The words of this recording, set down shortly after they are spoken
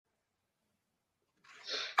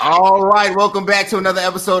All right, welcome back to another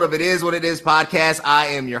episode of It Is What It Is podcast. I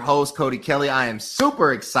am your host, Cody Kelly. I am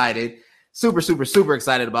super excited, super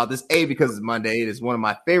excited about this. Because it's Monday. It is one of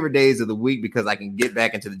my favorite days of the week because I can get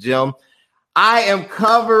back into the gym. I am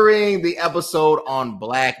covering the episode on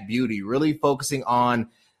Black beauty, really focusing on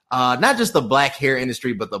not just the Black hair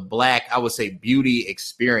industry, but the Black, I would say, beauty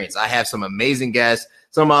experience. I have some amazing guests.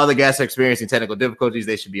 Some of my other guests are experiencing technical difficulties.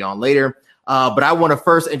 They should be on later. But I want to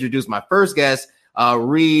first introduce my first guest.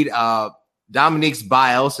 Read Dominique's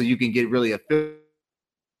bio so you can get really a feel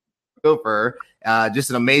for her. Just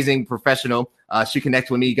an amazing professional. She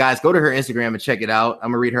connects with me. Guys, go to her Instagram and check it out.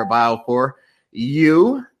 I'm going to read her bio for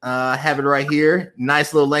you. Have it right here.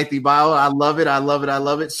 Nice little lengthy bio. I love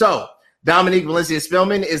it. So Dominique Valencia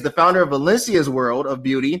Spillman is the founder of Valencia's World of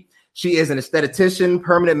Beauty. She is an esthetician,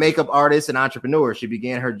 permanent makeup artist, and entrepreneur. She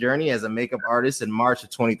began her journey as a makeup artist in March of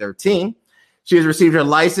 2013. She has received her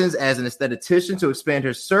license as an esthetician to expand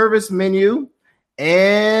her service menu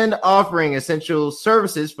and offering essential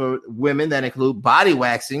services for women that include body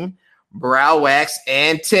waxing, brow wax,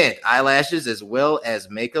 and tint, eyelashes, as well as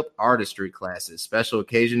makeup artistry classes, special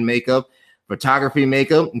occasion makeup, photography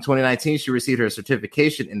makeup. In 2019, she received her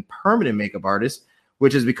certification in permanent makeup artist,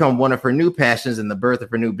 which has become one of her new passions and the birth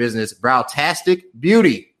of her new business, Browtastic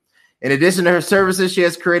Beauty. In addition to her services, she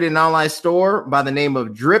has created an online store by the name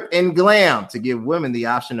of Drip and Glam to give women the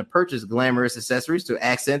option to purchase glamorous accessories to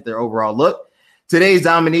accent their overall look. Today's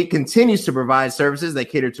Dominique continues to provide services that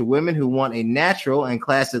cater to women who want a natural and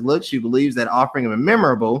classic look. She believes that offering a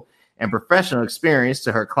memorable and professional experience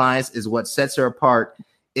to her clients is what sets her apart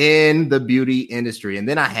in the beauty industry. And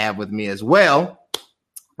then I have with me as well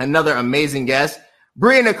another amazing guest,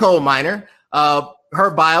 Bria Nicole Minor. Her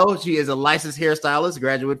bio, she is a licensed hairstylist,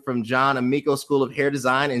 graduate from John Amico School of Hair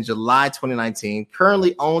Design in July 2019,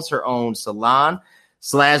 currently owns her own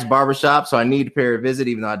salon/barbershop. So I need to pay her a visit,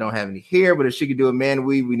 even though I don't have any hair, but if she could do a man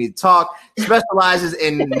weave, we need to talk. Specializes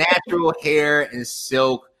in natural hair and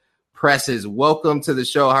silk presses. Welcome to the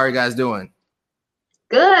show. How are you guys doing?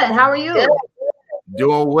 Good. How are you? Good.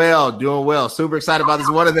 Doing well. Super excited about this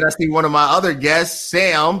one. And then I see one of my other guests,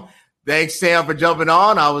 Sam. Thanks, Sam, for jumping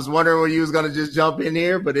on. I was wondering when you was going to just jump in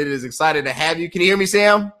here, but it is exciting to have you. Can you hear me,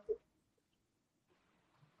 Sam?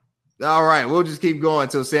 All right. We'll just keep going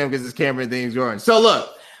until Sam gets his camera and things going. So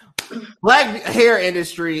look, Black hair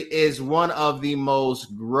industry is one of the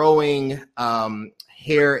most growing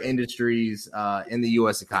hair industries in the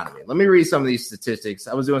U.S. economy. Let me read some of these statistics.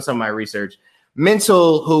 I was doing some of my research.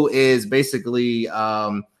 Mental, who is basically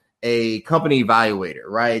a company evaluator,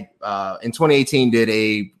 right? In 2018 did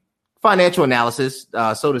a financial analysis,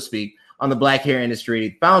 so to speak, on the Black hair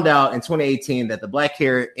industry, found out in 2018 that the Black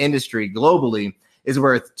hair industry globally is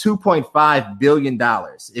worth $2.5 billion.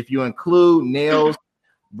 If you include nails,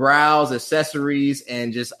 brows, accessories,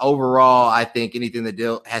 and just overall, I think anything that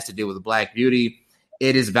has to do with Black beauty,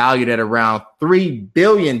 it is valued at around $3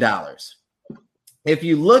 billion. If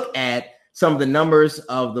you look at some of the numbers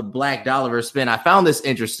of the Black dollar spent, I found this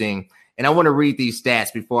interesting. And I want to read these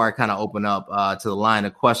stats before I kind of open up to the line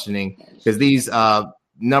of questioning, because these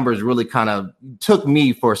numbers really kind of took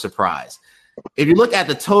me for a surprise. If you look at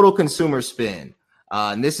the total consumer spend,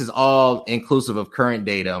 and this is all inclusive of current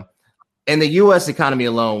data, in the U.S. economy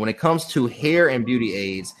alone, when it comes to hair and beauty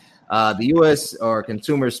aids, the U.S. or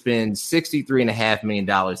consumers spend $63.5 million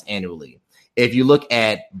annually. If you look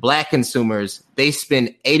at Black consumers, they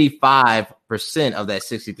spend 85% of that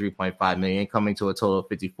 63.5 million, coming to a total of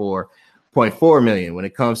 54.4 million. When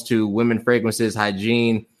it comes to women fragrances,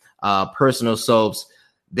 hygiene, personal soaps,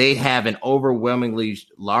 they have an overwhelmingly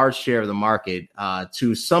large share of the market.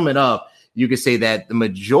 To sum it up, you could say that the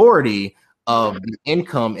majority of the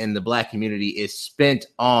income in the Black community is spent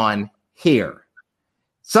on hair.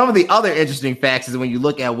 Some of the other interesting facts is when you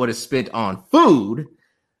look at what is spent on food,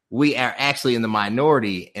 we are actually in the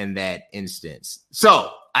minority in that instance.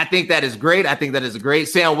 So I think that is great.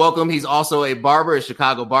 Sam, welcome. He's also a barber, a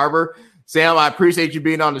Chicago barber. Sam, I appreciate you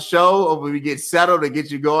being on the show. Hopefully we get settled and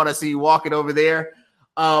get you going. I see you walking over there.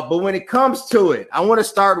 But when it comes to it, I want to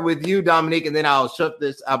start with you, Dominique, and then I'll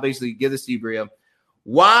basically give this to you, Bria.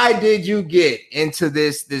 Why did you get into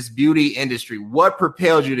this beauty industry? What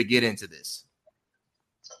propelled you to get into this?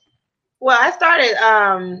 Well, I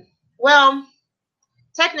started,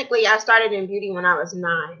 technically, I started in beauty when I was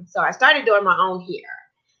 9. So I started doing my own hair.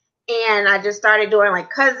 And I just started doing like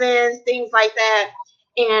cousins, things like that.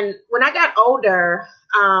 And when I got older,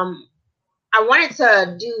 I wanted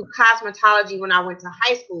to do cosmetology when I went to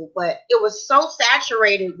high school, but it was so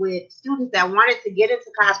saturated with students that wanted to get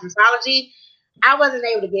into cosmetology, I wasn't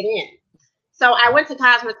able to get in. So I went to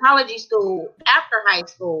cosmetology school after high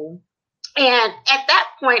school. And at that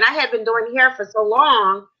point, I had been doing hair for so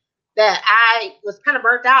long that I was kind of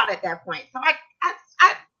burnt out at that point. So I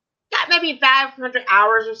got maybe 500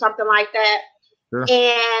 hours or something like that. Sure.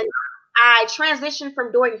 And I transitioned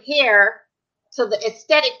from doing hair to the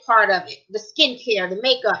aesthetic part of it, the skincare, the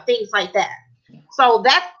makeup, things like that. So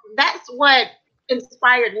that's what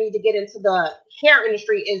inspired me to get into the hair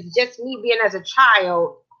industry, is just me being as a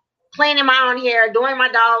child, playing in my own hair, doing my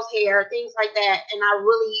doll's hair, things like that. And I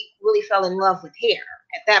really, really fell in love with hair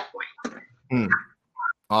at that point.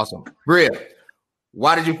 Awesome. Bria,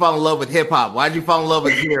 why did you fall in love with hip hop? Why did you fall in love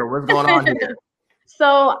with hair? What's going on here?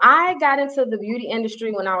 So I got into the beauty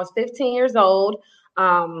industry when I was 15 years old.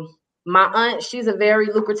 My aunt, she's a very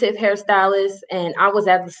lucrative hairstylist, and I was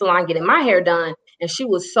at the salon getting my hair done, and she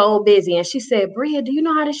was so busy. And she said, Bria, do you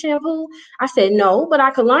know how to shampoo? I said, no, but I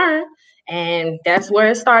could learn. And that's where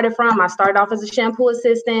it started from. I started off as a shampoo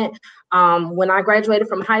assistant. When I graduated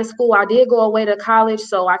from high school, I did go away to college.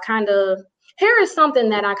 So hair is something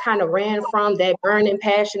that I kind of ran from, that burning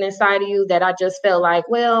passion inside of you that I just felt like,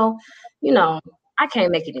 well, I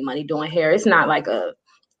can't make any money doing hair. It's not like a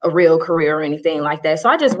real career or anything like that. So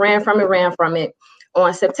I just ran from it.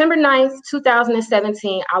 On September 9th,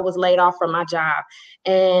 2017, I was laid off from my job.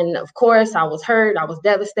 And of course, I was hurt. I was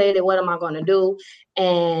devastated. What am I going to do?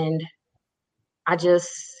 And I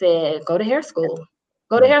just said, go to hair school.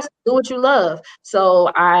 Go to hair school, do what you love.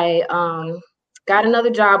 So I got another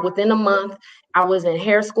job within a month. I was in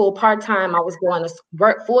hair school part-time. I was going to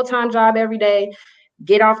work full-time job every day,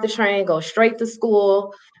 get off the train, go straight to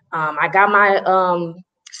school. I got my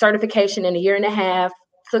certification in a year and a half,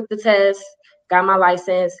 took the test, got my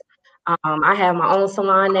license. I have my own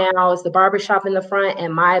salon now. It's the barbershop in the front,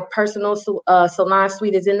 and my personal salon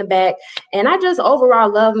suite is in the back. And I just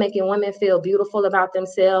overall love making women feel beautiful about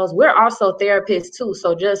themselves. We're also therapists too.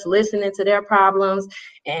 So just listening to their problems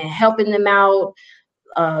and helping them out,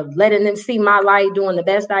 letting them see my light, doing the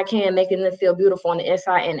best I can, making them feel beautiful on the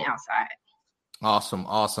inside and the outside.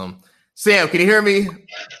 Awesome. Sam, can you hear me?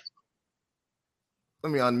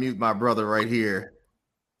 Let me unmute my brother right here.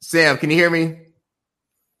 Sam, can you hear me?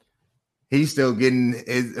 He's still getting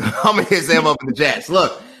his, I'm going to hit Sam up in the chats.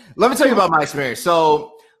 Look, let me tell you about my experience.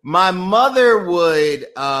 So my mother would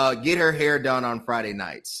get her hair done on Friday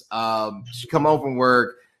nights. She'd come home from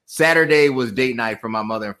work. Saturday was date night for my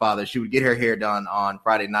mother and father. She would get her hair done on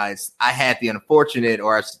Friday nights. I had the unfortunate,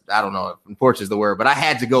 or I don't know if unfortunate is the word, but I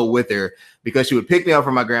had to go with her because she would pick me up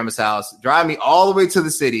from my grandma's house, drive me all the way to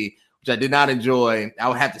the city, which I did not enjoy. I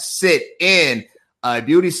would have to sit in a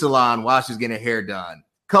beauty salon while she's getting her hair done.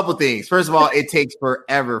 Couple things. First of all, it takes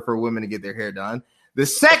forever for women to get their hair done. The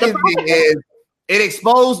second thing is it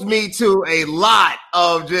exposed me to a lot,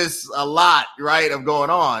 right, of going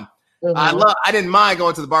on. Mm-hmm. I didn't mind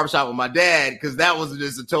going to the barbershop with my dad because that was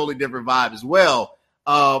just a totally different vibe as well.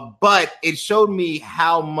 But it showed me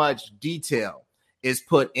how much detail is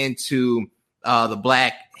put into the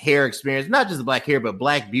Black hair experience, not just the Black hair, but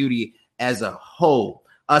Black beauty as a whole.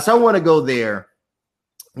 So I want to go there.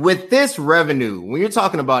 With this revenue, when you're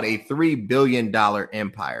talking about a $3 billion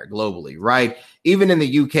empire globally, right? Even in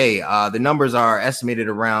the UK, the numbers are estimated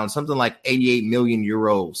around something like 88 million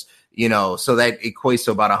euros, so that equates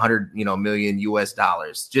to about 100, million US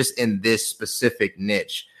dollars just in this specific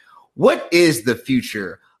niche. What is the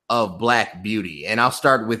future of Black beauty? And I'll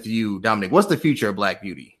start with you, Dominic. What's the future of Black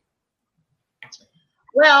beauty?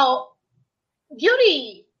 Well,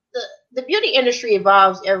 beauty, the beauty industry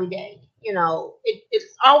evolves every day.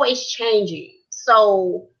 It's always changing.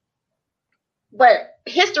 So, but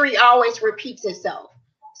history always repeats itself.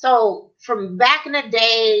 So from back in the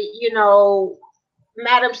day,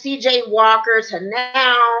 Madam C.J. Walker to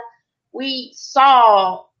now, we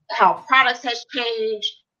saw how products has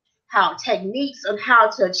changed, how techniques on how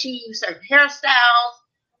to achieve certain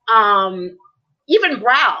hairstyles, even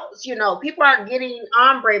brows. People are getting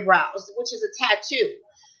ombre brows, which is a tattoo.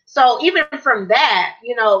 So even from that,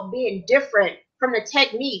 being different from the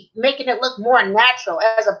technique, making it look more natural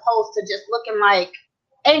as opposed to just looking like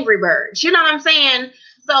Angry Birds. You know what I'm saying?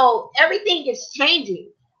 So everything is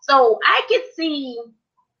changing. So I could see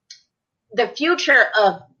the future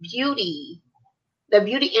of beauty, the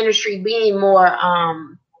beauty industry being more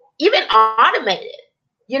even automated.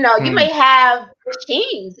 You may have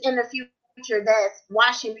machines in the future that's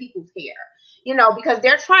washing people's hair, because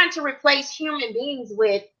they're trying to replace human beings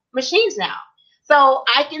with machines now. So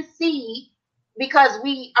I can see, because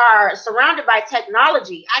we are surrounded by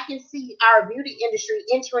technology, I can see our beauty industry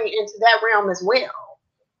entering into that realm as well.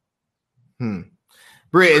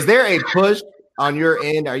 Bria, is there a push on your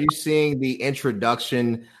end? Are you seeing the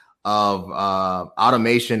introduction of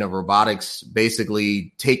automation of robotics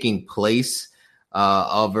basically taking place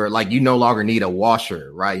like you no longer need a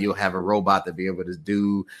washer, right? You'll have a robot to be able to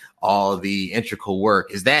do all the integral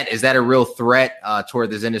work. Is that a real threat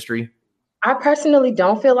toward this industry? I personally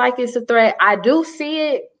don't feel like it's a threat. I do see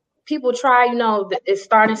it. People try, it's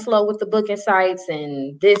starting slow with the booking sites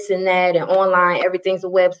and this and that and online, everything's a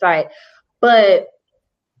website. But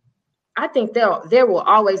I think there will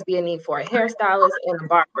always be a need for a hairstylist and a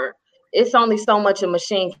barber. It's only so much a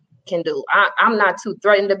machine can do. I'm not too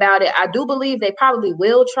threatened about it. I do believe they probably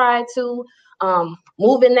will try to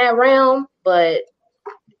move in that realm, but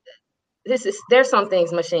there's some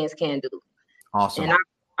things machines can do. Awesome. And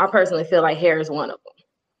I personally feel like hair is one of them.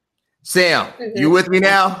 Sam, you with me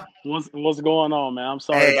now? What's going on, man? I'm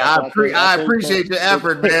sorry. Hey, I appreciate your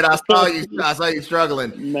effort, man. I saw you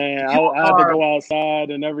struggling. Man, I had to go outside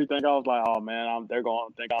and everything. I was like, oh man, they're going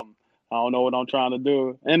to think I don't know what I'm trying to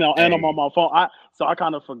do, and I'm on my phone. I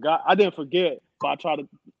kind of forgot. I didn't forget, but I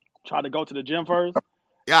tried to go to the gym first.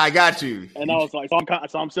 Yeah, I got you. And I was like,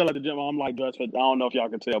 so I'm still at the gym. I'm like dressed, but I don't know if y'all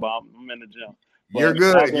can tell, but I'm in the gym. You're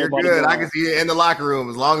good. You're good. I can see you in the locker room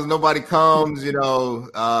as long as nobody comes,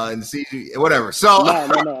 and sees you, whatever. So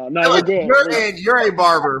no, we're good. You're a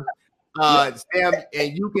barber, Sam,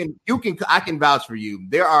 and I can vouch for you.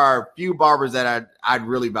 There are a few barbers that I'd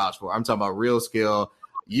really vouch for. I'm talking about real skill.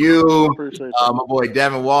 You, my boy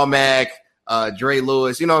Devin Walmack, Dre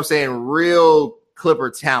Lewis. You know what I'm saying? Real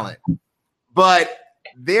Clipper talent. But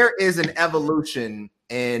there is an evolution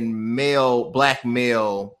in black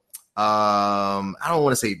male. I don't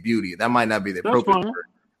want to say beauty. That might not be the appropriate word.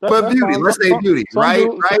 But beauty, let's say beauty, right?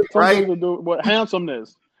 What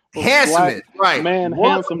handsomeness? Handsomeness, right? Man,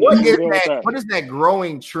 handsomeness. What is that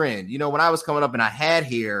growing trend? When I was coming up and I had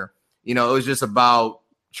hair, it was just about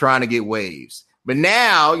trying to get waves. But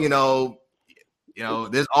now,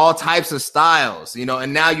 there's all types of styles,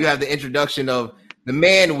 and now you have the introduction of the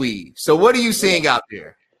man weave. So what are you seeing out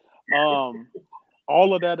there?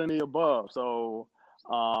 All of that and the above. So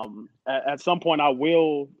at some point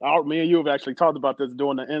me and you have actually talked about this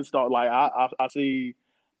during the install. Like I see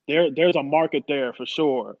there's a market there for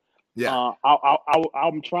sure. Yeah.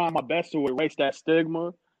 I'm trying my best to erase that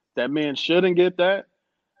stigma that men shouldn't get that,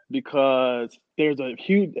 because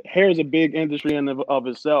hair is a big industry in of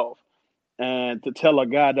itself. And to tell a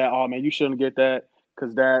guy that, oh man, you shouldn't get that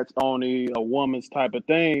because that's only a woman's type of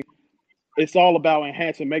thing. It's all about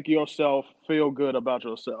enhancing, making yourself feel good about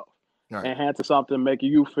yourself. Right. Enhancing something,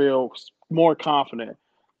 making you feel more confident.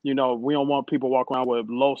 We don't want people walking around with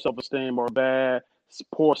low self-esteem or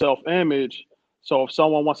poor self-image. So if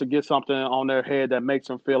someone wants to get something on their head that makes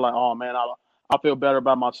them feel like, oh man, I feel better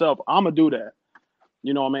about myself, I'm gonna do that.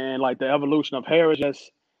 You know what I mean? Like the evolution of hair is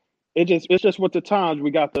it's just with the times. We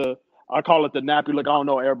got I call it the nappy look. I don't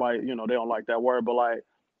know, everybody, they don't like that word, but like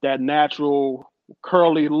that natural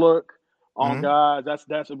curly look on guys,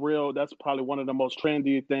 that's probably one of the most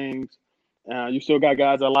trendy things. You still got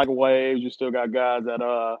guys that like waves. You still got guys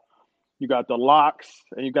that you got the locks,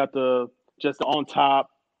 and you got just the on top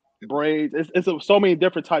braids. It's so many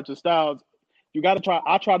different types of styles. You got to try.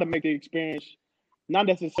 I try to make the experience not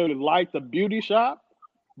necessarily like the beauty shop,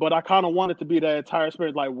 but I kind of want it to be that entire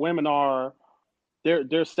experience. Like women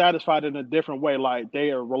they're satisfied in a different way. Like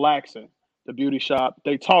they are relaxing. The beauty shop,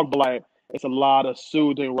 they talk, but like it's a lot of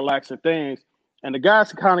soothing, relaxing things. And the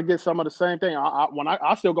guys kind of get some of the same thing.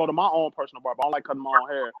 I still go to my own personal barber. I don't like cutting my own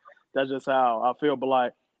hair. That's just how I feel. But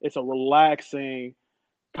like it's a relaxing,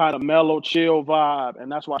 kind of mellow, chill vibe,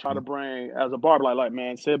 and that's why I try to bring as a barber. Like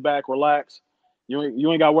man, sit back, relax. You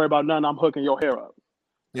ain't got to worry about nothing. I'm hooking your hair up.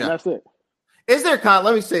 Yeah, and that's it. Is there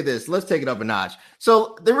let me say this. Let's take it up a notch.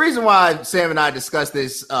 So the reason why Sam and I discussed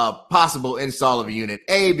this possible install of a unit,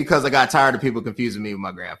 because I got tired of people confusing me with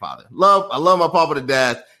my grandfather. I love my papa to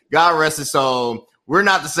death. God rest his soul. We're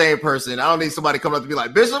not the same person. I don't need somebody coming up to be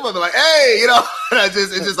like, Bishop, I'll be like, hey, it's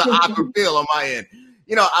just an awkward feel on my end.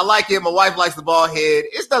 I like it. My wife likes the bald head.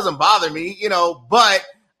 It doesn't bother me, but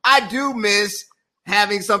I do miss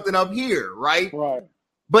having something up here, right? Right.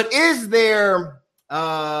 But is there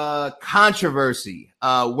controversy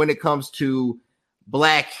when it comes to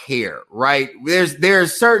black hair, right?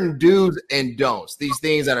 There's certain do's and don'ts, these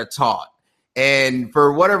things that are taught. And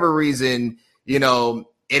for whatever reason,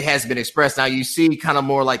 it has been expressed. Now you see kind of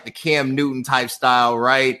more like the Cam Newton type style,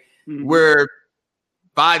 right? Mm-hmm. Where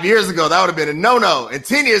 5 years ago, that would have been a no-no. And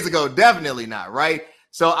 10 years ago, definitely not, right?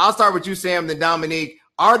 So I'll start with you, Sam, then Dominique.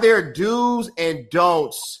 Are there do's and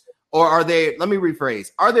don'ts? Or let me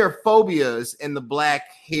rephrase, are there phobias in the black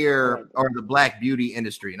hair or the black beauty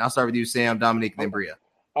industry? And I'll start with you, Sam, Dominique, and then Bria.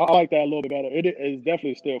 I like that a little bit better. It is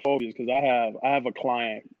definitely still phobias because I have a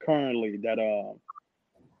client currently that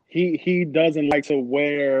he doesn't like to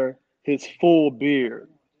wear his full beard,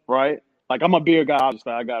 right? Like I'm a beard guy,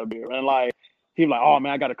 obviously I got a beard, and like he's like, oh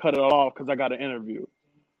man, I got to cut it off because I got an interview,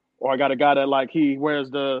 or I got a guy that like he wears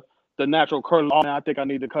the natural curl. Oh man, I think I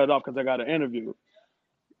need to cut it off because I got an interview.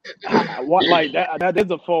 What like that is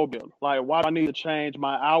a phobia. Like why do I need to change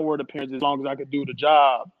my outward appearance as long as I can do the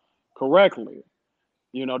job correctly?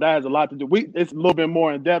 You know, that has a lot to do. It's a little bit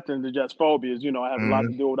more in depth than just phobias. You know, it has a lot to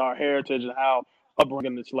do with our heritage and how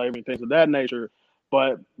upbringing and slavery and things of that nature.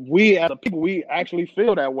 But we as a people, we actually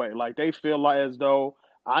feel that way. Like they feel like as though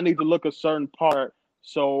I need to look a certain part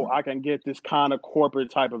so I can get this kind of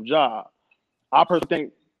corporate type of job. I personally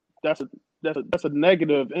think that's a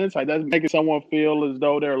negative insight. That's making someone feel as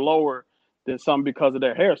though they're lower than some because of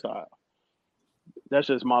their hairstyle. That's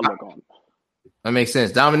just my look on it. That makes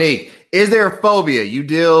sense. Dominique, is there a phobia?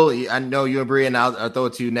 I know you and Bria, and I'll throw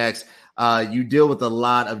it to you next. You deal with a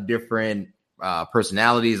lot of different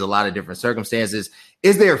personalities, a lot of different circumstances.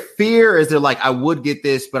 Is there fear? Is there like, I would get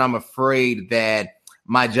this, but I'm afraid that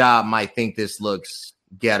my job might think this looks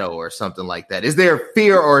ghetto or something like that? Is there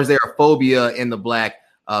fear or is there a phobia in the Black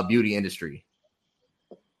beauty industry?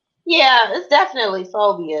 Yeah, it's definitely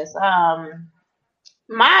phobias.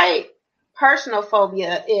 My personal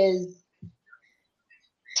phobia is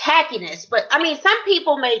tackiness, but I mean, some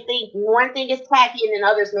people may think one thing is tacky and then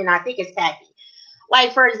others may not think it's tacky.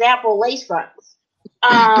 Like, for example, lace fronts.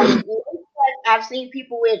 I've seen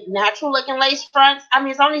people with natural looking lace fronts. I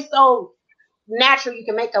mean, it's only so natural you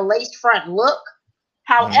can make a lace front look.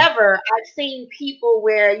 However, I've seen people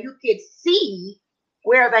where you could see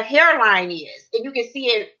where the hairline is and you can see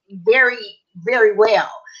it very, very well.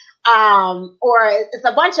 Or it's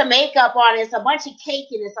a bunch of makeup on it, it's a bunch of cake,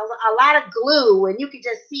 and it's a lot of glue, and you can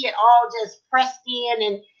just see it all just pressed in,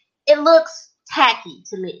 and it looks tacky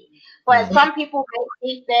to me. But some people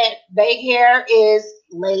may think that their hair is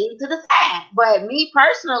laid to the side. But me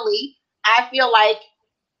personally, I feel like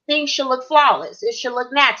things should look flawless. It should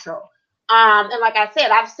look natural. And like I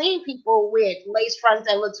said, I've seen people with lace fronts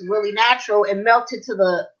that looks really natural and melted to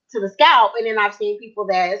the scalp, and then I've seen people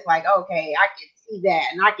that it's like, okay, I can see that,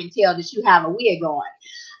 and I can tell that you have a wig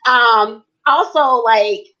on. Also,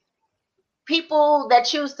 like people that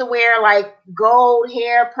choose to wear like gold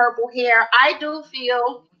hair, purple hair, I do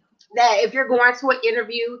feel that if you're going to an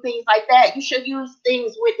interview, things like that, you should use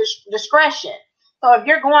things with discretion. So if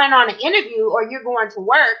you're going on an interview or you're going to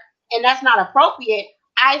work and that's not appropriate,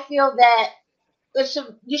 I feel that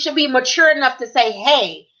you should be mature enough to say,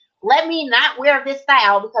 hey, let me not wear this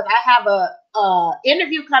style because I have a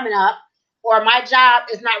interview coming up, or my job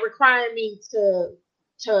is not requiring me to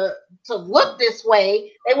look this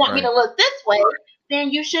way. They want me to look this way.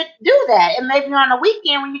 Then you should do that. And maybe on a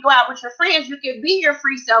weekend when you go out with your friends, you can be your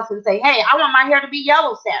free self and say, hey, I want my hair to be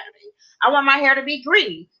yellow Saturday. I want my hair to be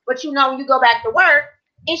green. But when you go back to work,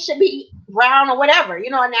 it should be brown or whatever, a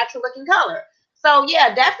natural looking color. So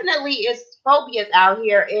yeah, definitely it's phobias out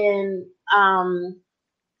here, and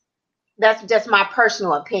that's just my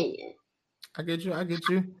personal opinion. I get you.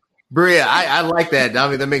 Bria, I like that. I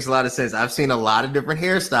mean, that makes a lot of sense. I've seen a lot of different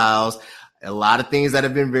hairstyles, a lot of things that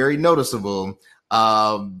have been very noticeable.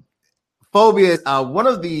 Phobias, one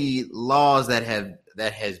of the laws that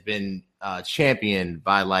has been championed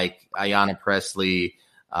by like Ayanna Pressley,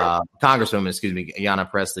 Congresswoman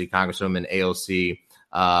AOC,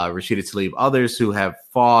 Rashida Tlaib, others who have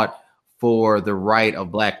fought for the right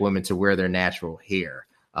of Black women to wear their natural hair.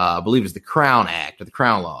 I believe it's the Crown Act or the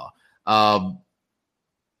Crown Law.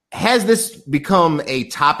 Has this become a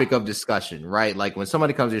topic of discussion, right? Like when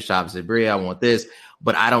somebody comes to your shop and says, Bria, I want this,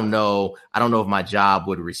 but I don't know if my job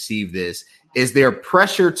would receive this. Is there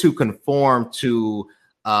pressure to conform to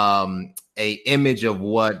a image of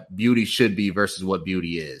what beauty should be versus what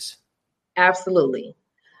beauty is? Absolutely.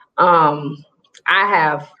 I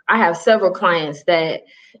have several clients that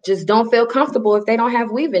just don't feel comfortable if they don't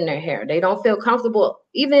have weave in their hair. They don't feel comfortable,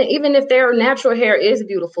 even if their natural hair is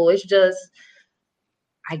beautiful. It's just,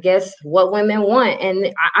 I guess, what women want.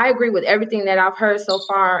 And I agree with everything that I've heard so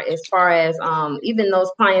far as even those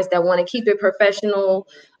clients that want to keep it professional,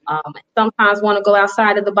 sometimes want to go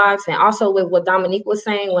outside of the box. And also with what Dominique was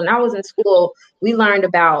saying, when I was in school, we learned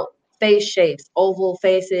about face shapes, oval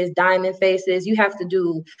faces, diamond faces. You have to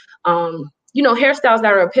do, hairstyles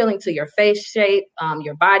that are appealing to your face shape,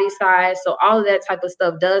 your body size. So all of that type of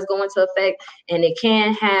stuff does go into effect, and it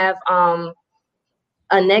can have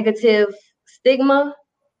a negative stigma,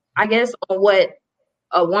 I guess, on what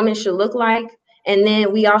a woman should look like. And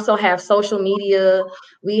then we also have social media.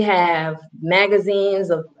 We have magazines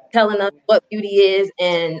of telling us what beauty is.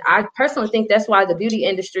 And I personally think that's why the beauty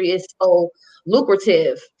industry is so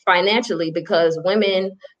lucrative financially, because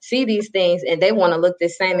women see these things and they want to look the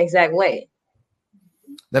same exact way.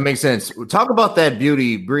 That makes sense. Talk about that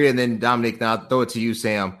beauty, Bria, and then Dominique. Now I'll throw it to you,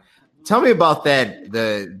 Sam. Tell me about that,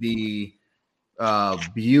 the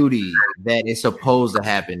beauty that is supposed to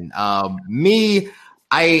happen. Me,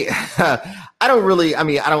 I I don't really. I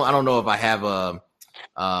mean, I don't know if I have a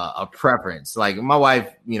preference. Like my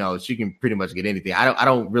wife, you know, she can pretty much get anything. I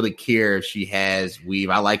don't really care if she has weave.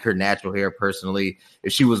 I like her natural hair personally.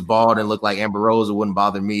 If she was bald and looked like Amber Rose, it wouldn't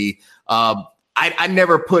bother me. I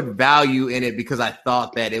never put value in it because I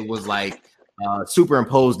thought that it was like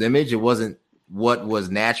superimposed image. It wasn't what was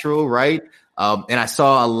natural, right? And I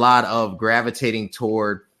saw a lot of gravitating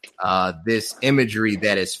toward this imagery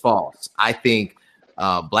that is false. I think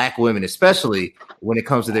Black women, especially when it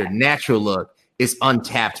comes to their natural look, it's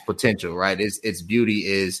untapped potential, right? Its beauty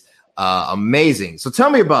is amazing. So tell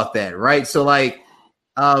me about that, right? So like,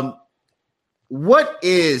 what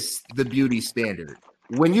is the beauty standard?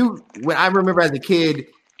 When I remember as a kid,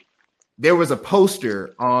 there was a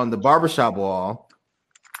poster on the barbershop wall,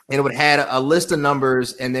 and it would had a list of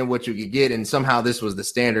numbers and then what you could get, and somehow this was the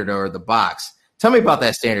standard or the box. Tell me about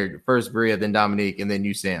that standard. First Bria, then Dominique, and then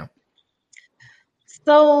you, Sam.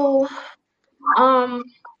 So,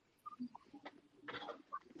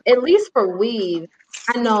 at least for weave,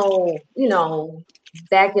 I know, you know,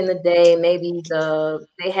 back in the day, maybe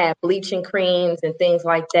they had bleaching creams and things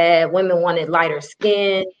like that. Women wanted lighter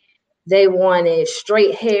skin. They wanted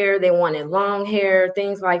straight hair. They wanted long hair,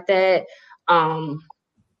 things like that.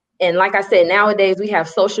 And like I said, nowadays we have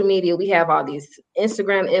social media. We have all these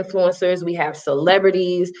Instagram influencers. We have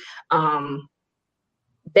celebrities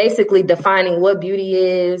basically defining what beauty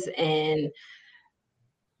is. And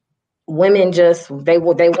women just, they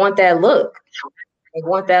want that look. They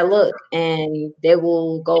want that look, and they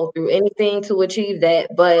will go through anything to achieve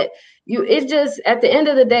that. But it's just, at the end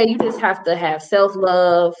of the day, you just have to have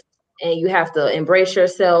self-love, and you have to embrace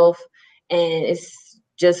yourself. And it's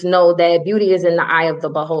just know that beauty is in the eye of the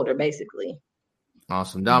beholder, basically.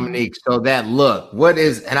 Awesome. Dominique, so that look, what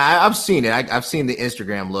is, and I've seen it. I've seen the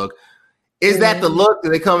Instagram look. Is that the look? Do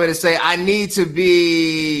they come in and say, I need to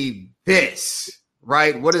be this,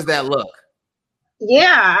 right? What is that look?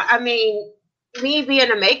 Yeah, I mean, me being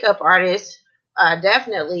a makeup artist,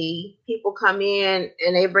 definitely people come in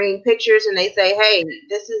and they bring pictures and they say, hey,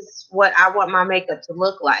 this is what I want my makeup to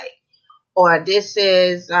look like. Or this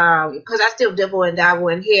is, because I still dibble and dabble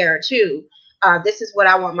in hair too. This is what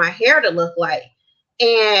I want my hair to look like.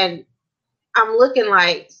 And I'm looking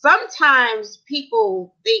like, sometimes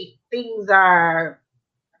people think things are,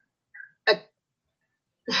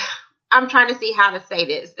 I'm trying to see how to say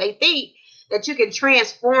this. They think that you can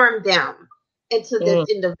transform them into this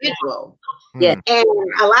individual. Yeah. And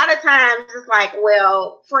a lot of times it's like,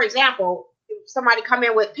 well, for example, if somebody come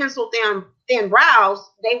in with pencil thin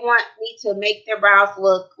brows, they want me to make their brows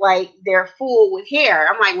look like they're full with hair.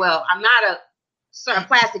 I'm like, well, I'm not a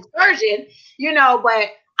plastic surgeon, you know, but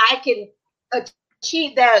I can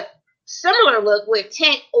achieve that similar look with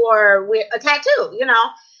tint or with a tattoo, you know.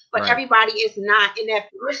 But everybody is not in that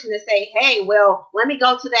position to say, hey, well, let me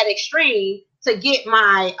go to that extreme to get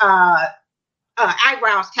my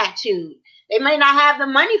eyebrows tattooed. They may not have the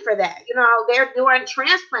money for that. You know, they're doing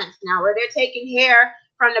transplants now where they're taking hair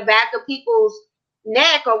from the back of people's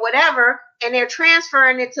neck or whatever, and they're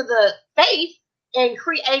transferring it to the face and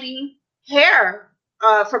creating hair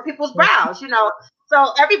for people's brows, you know.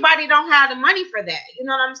 So everybody don't have the money for that. You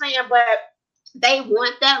know what I'm saying? But they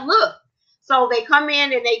want that look. So they come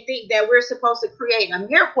in and they think that we're supposed to create a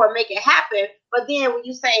miracle and make it happen. But then when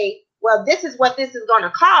you say, well, this is what this is going to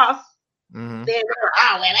cost, then they're,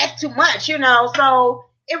 oh, well, that's too much, you know. So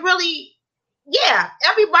it really, yeah,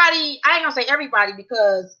 everybody, I ain't going to say everybody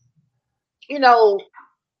because, you know,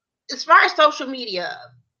 as far as social media,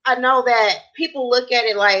 I know that people look at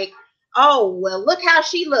it like, oh, well, look how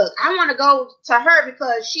she look. I want to go to her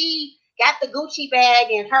because she got the Gucci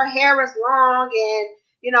bag and her hair is long and,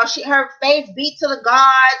 you know, her face beat to the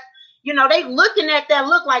God. You know, they looking at that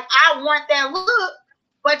look like, I want that look,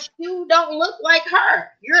 but you don't look like her.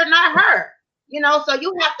 You're not her. You know, so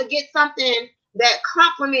you have to get something that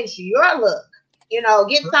complements your look. You know,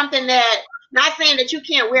 get something that, not saying that you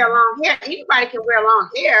can't wear long hair. Anybody can wear long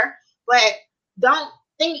hair, but don't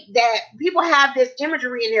think that people have this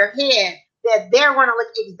imagery in their head that they're going to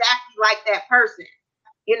look exactly like that person.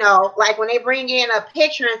 You know, like when they bring in a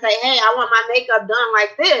picture and say, hey, I want my makeup done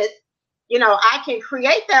like this, you know, I can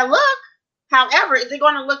create that look. However, is it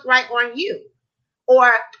going to look right on you? Or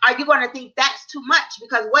are you going to think that's too much?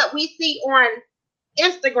 Because what we see on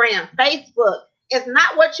Instagram, Facebook. It's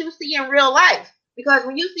not what you see in real life. Because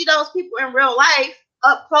when you see those people in real life,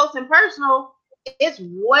 up close and personal, it's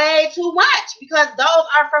way too much because those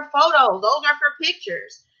are for photos. Those are for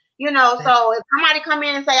pictures. So if somebody come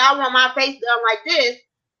in and say, I want my face done like this,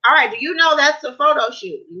 all right, do you know that's a photo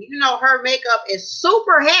shoot? Her makeup is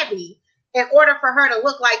super heavy in order for her to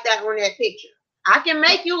look like that on that picture. I can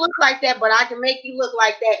make you look like that, but I can make you look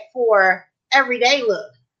like that for everyday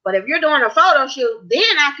look. But if you're doing a photo shoot, then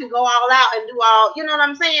I can go all out and do all, you know what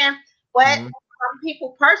I'm saying? But some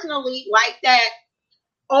people personally like that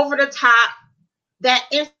over the top, that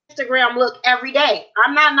Instagram look every day.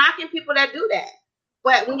 I'm not knocking people that do that.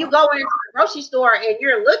 But when you go into the grocery store and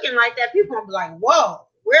you're looking like that, people will be like, whoa,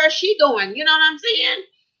 where is she going? You know what I'm saying?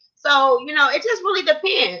 So, it just really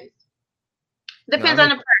depends. Depends on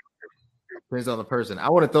the person. Depends on the person. I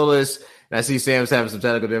want to throw this, and I see Sam's having some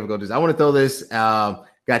technical difficulties. I want to throw this.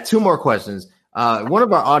 Got two more questions. One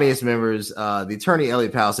of our audience members, the attorney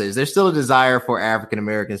Elliot Powell, says there's still a desire for African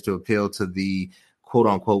Americans to appeal to the quote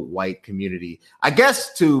unquote white community. I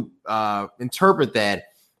guess to interpret that,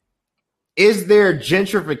 is there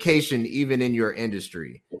gentrification even in your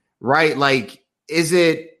industry? Right? Like, is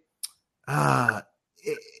it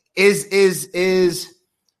is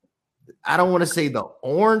I don't want to say the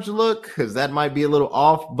orange look because that might be a little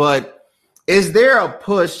off, but is there a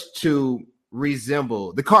push to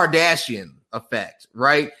resemble the Kardashian effect,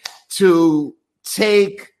 right? To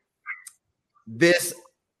take this,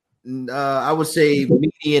 I would say,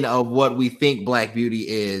 median of what we think Black beauty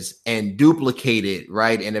is and duplicate it,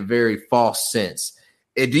 right, in a very false sense.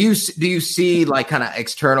 Do you see like kind of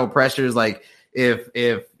external pressures, like if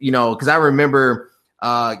because I remember,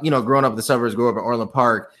 growing up in the suburbs, growing up in Orland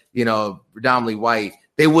Park, predominantly white,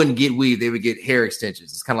 they wouldn't get weave, they would get hair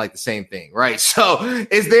extensions. It's kind of like the same thing, right? So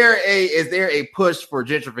is there a push for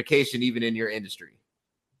gentrification even in your industry?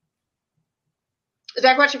 Is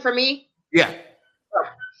that a question for me? Yeah.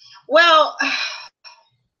 Well,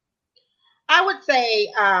 I would say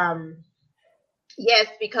yes,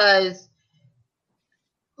 because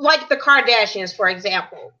like the Kardashians, for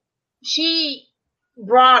example,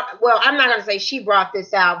 I'm not going to say she brought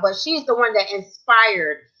this out, but she's the one that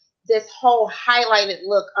inspired this whole highlighted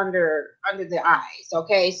look under the eyes.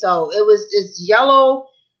 Okay, so it was this yellow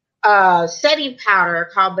setting powder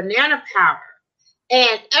called banana powder,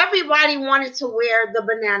 and everybody wanted to wear the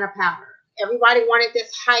banana powder. Everybody wanted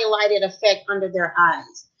this highlighted effect under their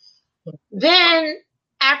eyes. Then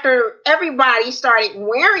after everybody started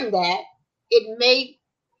wearing that, it made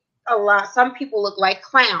some people look like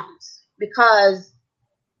clowns because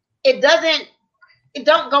it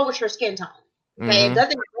don't go with your skin tone. Okay, It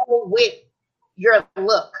doesn't go with your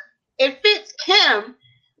look. It fits Kim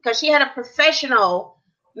because she had a professional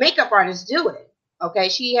makeup artist do it. Okay,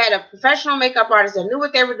 she had a professional makeup artist that knew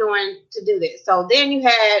what they were doing to do this. So then you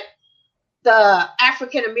had the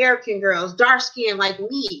African American girls, dark skin like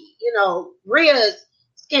me, Rhea's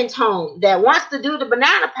skin tone that wants to do the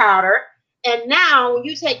banana powder. And now when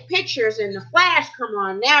you take pictures and the flash come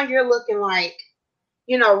on, now you're looking like,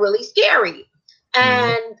 really scary.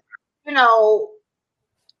 And,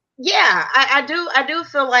 I do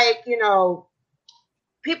feel like,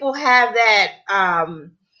 people have that,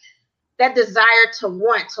 that desire to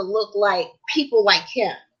want to look like people like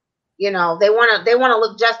him. They want to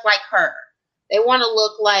look just like her. They want to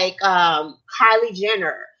look like Kylie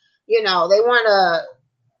Jenner. They want to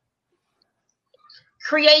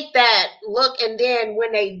create that look, and then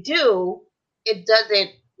when they do, it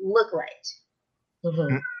doesn't look right. It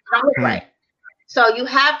don't look right. So you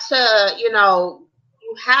have to,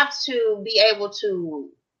 be able to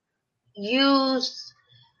use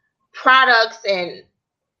products and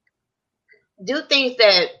do things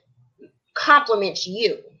that complement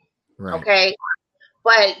you. Right. Okay.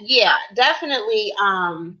 But yeah, definitely,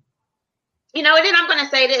 and then I'm going to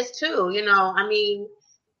say this too,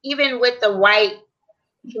 even with the white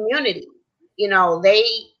community, they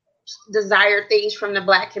desire things from the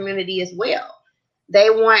Black community as well. They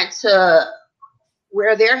want to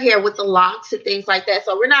wear their hair with the locks and things like that.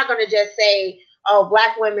 So we're not going to just say, oh,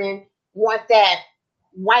 Black women want that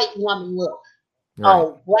white woman look. Right.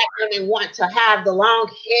 Oh, Black women want to have the long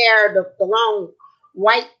hair, the long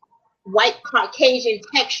white Caucasian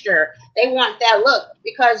texture. They want that look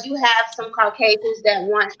because you have some Caucasians that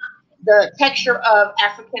want the texture of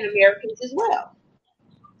African Americans as well,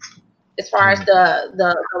 as far as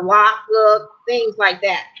the lock look, things like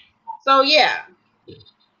that. So yeah,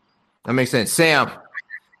 that makes sense. Sam,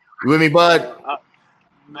 you with me, bud?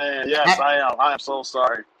 Man, yes, I am. I am so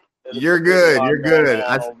sorry. You're good. You're good.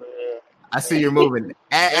 I see you're moving. Do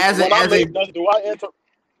I enter?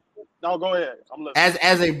 No, go ahead. I'm listening.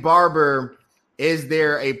 As a barber, is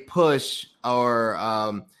there a push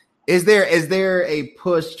or is there a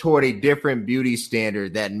push toward a different beauty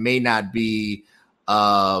standard that may not be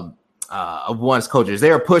of one's culture? Is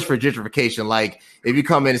there a push for gentrification? Like if you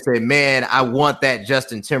come in and say, man, I want that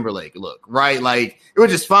Justin Timberlake look, right? Like it was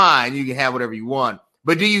just fine. You can have whatever you want.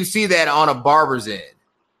 But do you see that on a barber's end?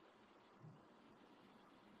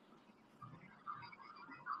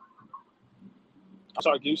 I'm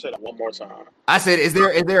sorry, can you say that one more time? I said, is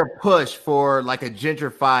there a push for like a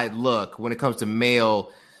gentrified look when it comes to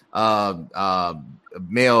male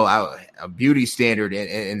beauty standard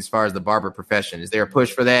and as far as the barber profession? Is there a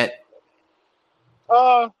push for that?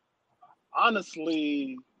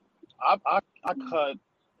 Honestly, I cut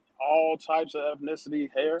all types of ethnicity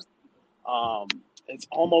hair. It's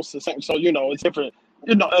almost the same. So, it's different.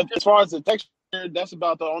 As far as the texture, that's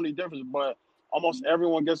about the only difference. But almost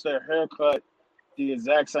everyone gets their hair cut the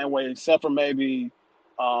exact same way, except for maybe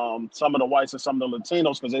some of the whites and some of the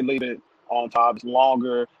Latinos, because they leave it on top. It's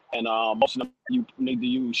longer, and most of them you need to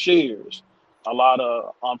use shears.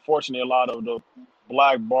 Unfortunately, a lot of the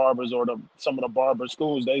black barbers or some of the barber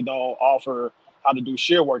schools, they don't offer how to do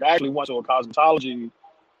shear work. I actually went to a cosmetology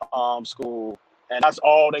school, and that's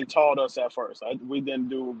all they taught us at first. We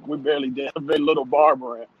barely did very little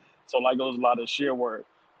barbering. So like there was a lot of shear work.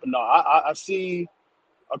 But no, I see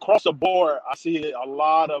across the board, I see a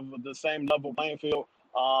lot of the same level playing field.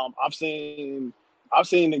 I've seen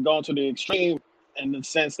it going to the extreme in the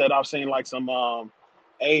sense that I've seen like some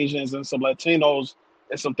Asians and some Latinos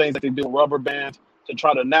and some things that they do rubber bands to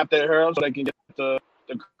try to nap their hair up so they can get the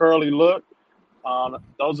curly look.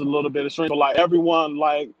 Those are a little bit extreme. But like everyone,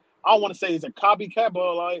 like I don't want to say it's a copycat,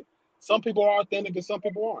 but like some people are authentic and some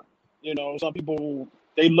people aren't. Some people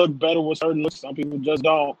they look better with certain looks. Some people just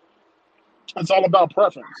don't. It's all about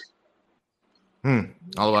preference.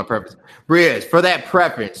 All about preference. Briz, for that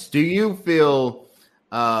preference, do you feel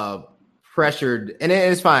pressured? And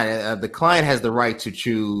it's fine. The client has the right to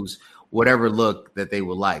choose whatever look that they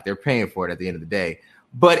would like. They're paying for it at the end of the day.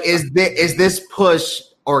 But is this push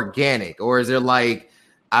organic, or is there like,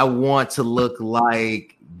 I want to look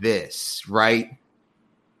like this, right?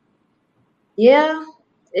 Yeah,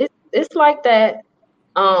 it's like that.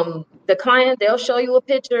 The client, they'll show you a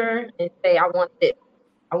picture and say, I want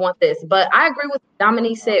this. But I agree with what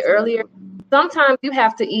Dominique said earlier. Sometimes you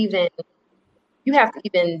have to even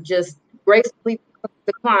just gracefully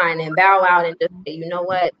decline and bow out and just say, you know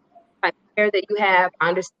what, type of hair that you have, I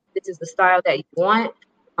understand this is the style that you want,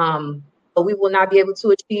 but we will not be able to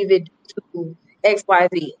achieve it due to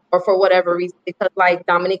XYZ or for whatever reason. Because like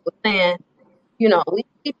Dominique was saying, we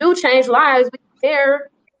do change lives. We care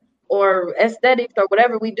or aesthetics or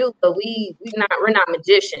whatever we do, but we're not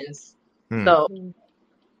magicians. So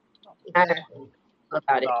I don't know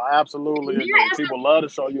about it. No, absolutely agree. People love to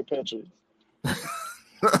show you pictures.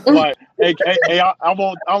 Like, hey, I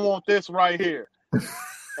want this right here.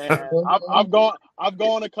 And I've gone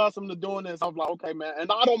accustomed to doing this. I'm like, okay, man, and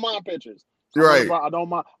I don't mind pictures. Right. I don't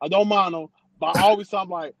mind them. But I always I'm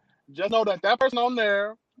like, just know that person on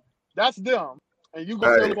there, that's them. And you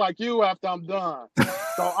gonna look like you after I'm done.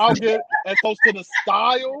 So I'll get as close to the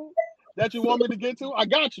style that you want me to get to. I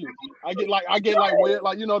got you. I get like weird,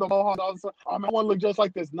 like the mohawk. I want to look just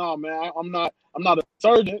like this. No, man, I'm not a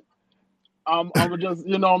surgeon. I'm just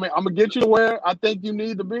I'm gonna get you to where I think you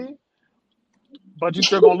need to be, but you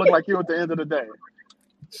still gonna look like you at the end of the day.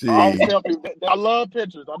 So I always tell people I love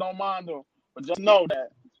pictures. I don't mind them, but just know that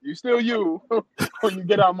you still you when you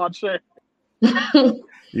get out of my chair.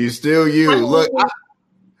 You still you. Look,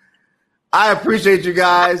 I appreciate you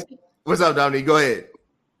guys. What's up, Dominique? Go ahead.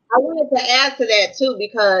 I wanted to add to that too,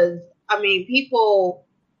 because people,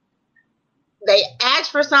 they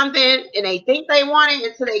ask for something and they think they want it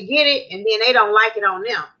until they get it, and then they don't like it on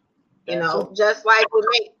them. Just like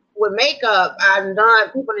with makeup, I've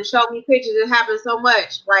done, people that show me pictures, it happens so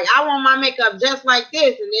much. Like, I want my makeup just like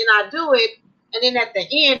this, and then I do it, and then at the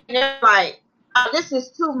end, they're like, oh, this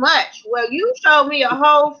is too much. Well, you showed me a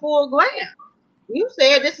whole full glam. You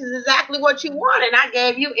said this is exactly what you want, and I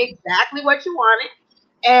gave you exactly what you wanted.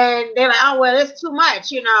 And they're like, oh, well, it's too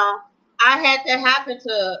much. I had that happen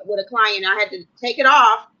with a client. I had to take it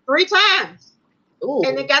off 3 times. Ooh.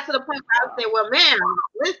 And it got to the point where I said, well, ma'am,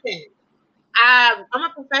 listen, I'm a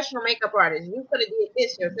professional makeup artist. You could have did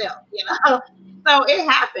this yourself, So it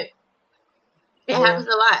happened. It happens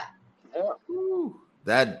a lot.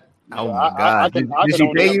 Yeah. Oh my God! I can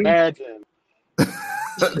only imagine. I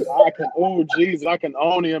can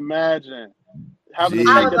only imagine having to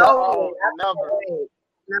take it off.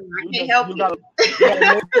 No, I can't help you.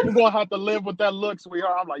 You're gonna have to live with that look,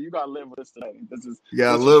 sweetheart. I'm like, you gotta live with this today.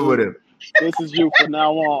 Live with it. This is you from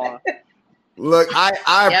now on. Look,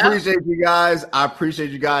 I appreciate you guys. I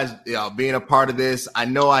appreciate you guys being a part of this. I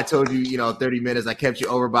know I told you, 30 minutes. I kept you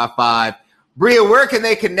over by 5. Bria, where can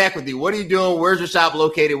they connect with you? What are you doing? Where's your shop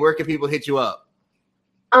located? Where can people hit you up?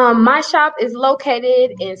 My shop is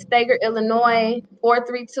located in Stager, Illinois,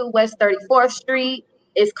 432 West 34th Street.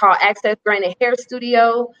 It's called Access Granite Hair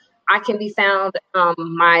Studio. I can be found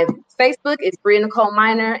my Facebook is Bria Nicole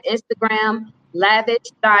Minor, Instagram, Lavish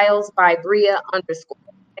Styles by Bria _.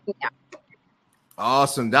 Yeah.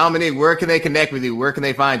 Awesome. Dominique, where can they connect with you? Where can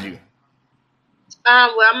they find you?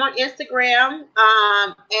 Well, I'm on Instagram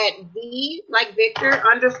at V like Victor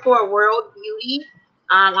 _World Beauty.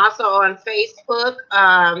 Also on Facebook,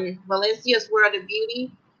 Valencia's World of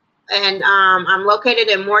Beauty. And I'm located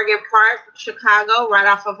in Morgan Park, Chicago, right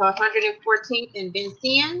off of 114th and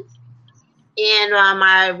Vincennes. And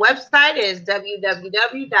my website is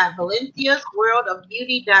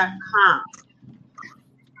www.valenciasworldofbeauty.com.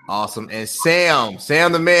 Awesome. And Sam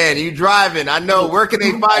the man, you driving. I know. Where can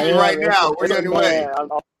they find you right now? Where you on your way? I'm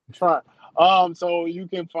trying. So you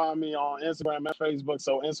can find me on Instagram and Facebook.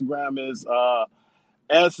 So Instagram is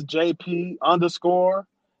SJP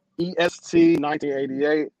 _EST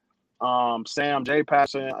 1988. Sam J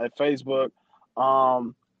Passion at Facebook.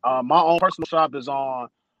 My own personal shop is on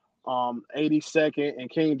 82nd and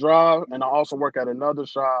King Drive, and I also work at another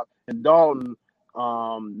shop in Dalton,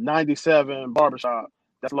 97 Barbershop.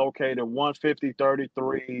 That's located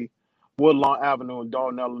 15033 Woodlawn Avenue in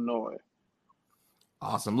Dalton, Illinois.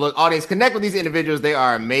 Awesome. Look, audience, connect with these individuals. They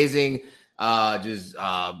are amazing.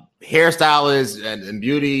 Hairstylists and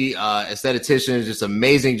beauty aestheticians, just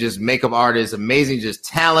amazing, just makeup artists, amazing, just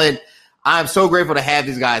talent. I'm so grateful to have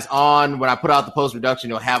these guys on. When I put out the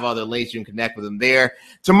post-production, you'll have all their links. You can connect with them there.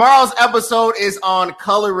 Tomorrow's episode is on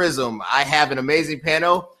colorism. I have an amazing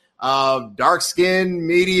panel of dark skin,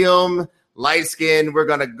 medium, light skin. We're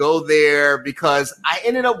going to go there because I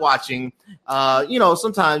ended up watching,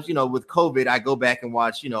 sometimes, with COVID, I go back and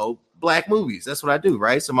watch, Black movies. That's what I do,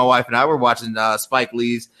 right? So my wife and I were watching Spike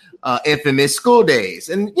Lee's infamous School Days.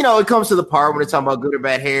 And, it comes to the part when they're talking about good or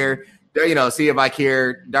bad hair, see if I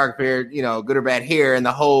care, dark hair, good or bad hair, and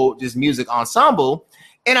the whole just music ensemble.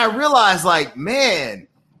 And I realized, man,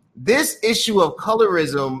 this issue of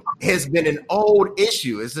colorism has been an old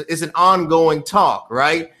issue. It's an ongoing talk,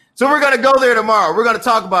 right? So we're going to go there tomorrow. We're going to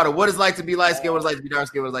talk about it. What it's like to be light skinned, what it's like to be dark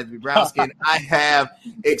skinned, what it's like to be brown skinned. I have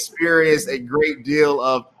experienced a great deal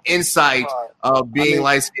of insight of being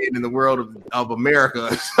light skinned in the world of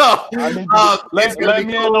America. So let me in on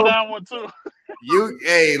that one too.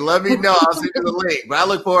 Let me know. I'll send you the link. But I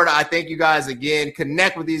look forward to. I thank you guys again.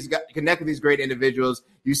 Connect with these great individuals.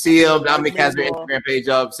 You see them. Dominic has her Instagram page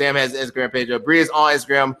up. Sam has his Instagram page up. Bria's on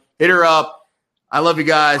Instagram. Hit her up. I love you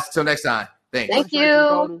guys. Till next time. Thanks. Thank you.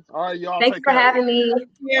 All right, y'all. Thanks for having me. Thank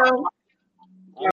you.